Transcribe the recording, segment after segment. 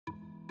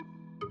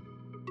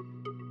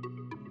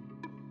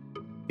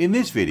In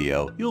this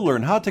video, you'll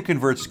learn how to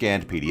convert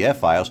scanned PDF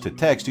files to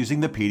text using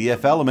the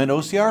PDFelement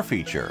OCR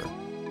feature.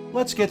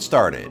 Let's get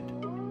started.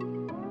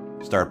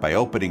 Start by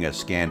opening a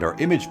scanned or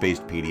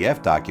image-based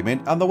PDF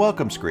document on the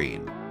welcome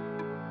screen.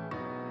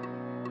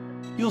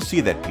 You'll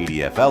see that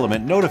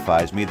PDFelement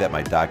notifies me that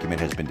my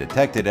document has been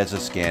detected as a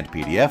scanned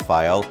PDF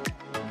file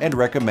and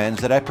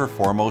recommends that I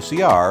perform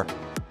OCR,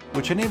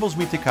 which enables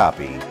me to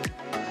copy,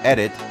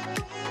 edit,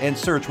 and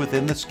search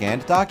within the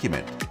scanned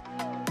document.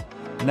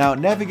 Now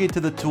navigate to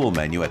the Tool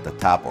menu at the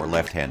top or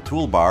left-hand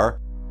toolbar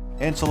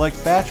and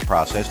select Batch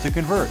Process to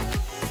convert.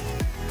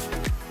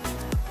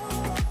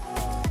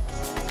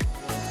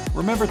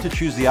 Remember to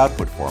choose the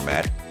output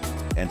format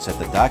and set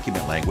the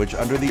document language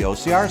under the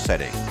OCR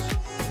settings.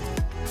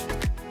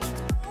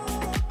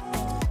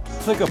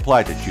 Click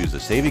Apply to choose the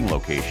saving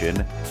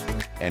location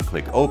and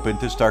click Open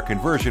to start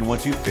conversion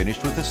once you've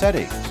finished with the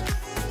settings.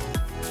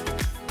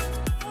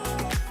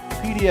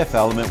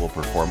 PDFelement will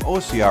perform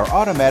OCR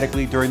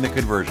automatically during the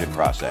conversion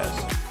process.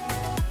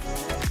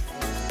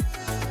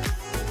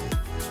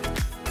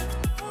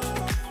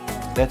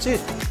 That's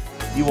it!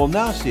 You will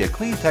now see a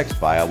clean text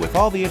file with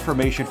all the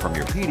information from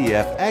your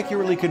PDF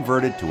accurately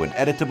converted to an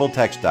editable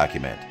text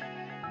document.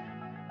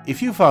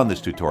 If you found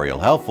this tutorial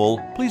helpful,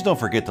 please don't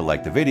forget to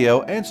like the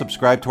video and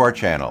subscribe to our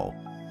channel.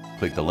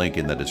 Click the link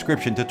in the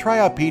description to try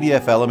out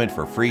PDFelement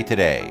for free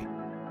today.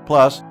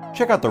 Plus,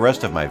 check out the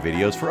rest of my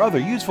videos for other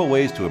useful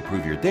ways to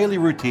improve your daily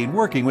routine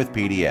working with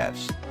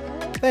PDFs.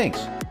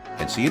 Thanks,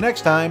 and see you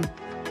next time!